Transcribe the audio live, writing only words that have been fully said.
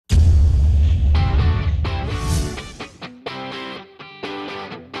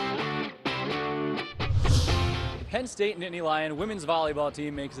Penn State Nittany Lion women's volleyball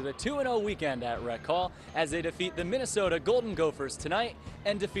team makes it a 2-0 weekend at Rec Hall as they defeat the Minnesota Golden Gophers tonight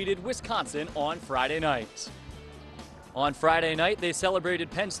and defeated Wisconsin on Friday night. On Friday night, they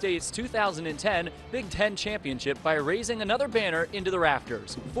celebrated Penn State's 2010 Big Ten championship by raising another banner into the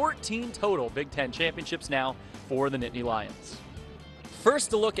rafters. 14 total Big Ten championships now for the Nittany Lions.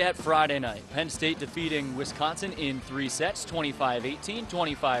 First, a look at Friday night. Penn State defeating Wisconsin in 3 sets, 25-18,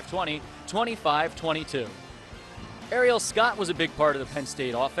 25-20, 25-22. Ariel Scott was a big part of the Penn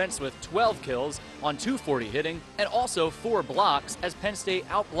State offense with 12 kills on 240 hitting and also 4 blocks as Penn State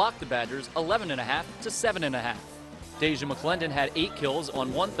outblocked the Badgers 11.5 to 7.5. Deja McClendon had 8 kills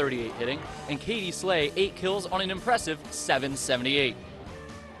on 138 hitting and Katie Slay 8 kills on an impressive 778.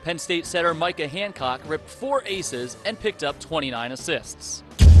 Penn State setter Micah Hancock ripped 4 aces and picked up 29 assists.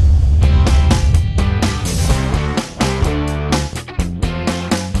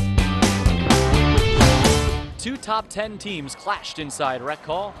 Two top 10 teams clashed inside Rec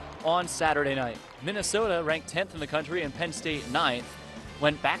Hall on Saturday night. Minnesota, ranked 10th in the country, and Penn State 9th,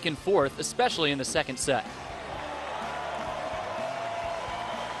 went back and forth, especially in the second set.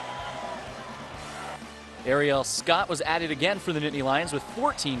 Ariel Scott was at it again for the Nittany Lions with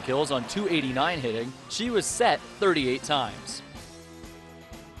 14 kills on 289 hitting. She was set 38 times.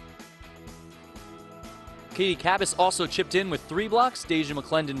 Katie Cabas also chipped in with 3 blocks, Deja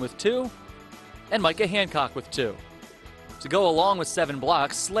McClendon with 2, and Micah Hancock with 2. To go along with 7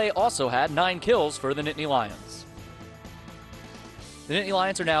 blocks, Slay also had 9 kills for the Nittany Lions. The Nittany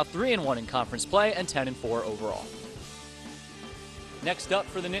Lions are now 3-1 in conference play and 10-4 overall. Next up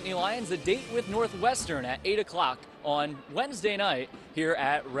for the Nittany Lions, a date with Northwestern at 8 o'clock on Wednesday night here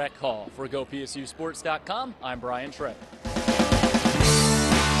at Rec Hall. For GoPSUSports.com, I'm Brian Trey.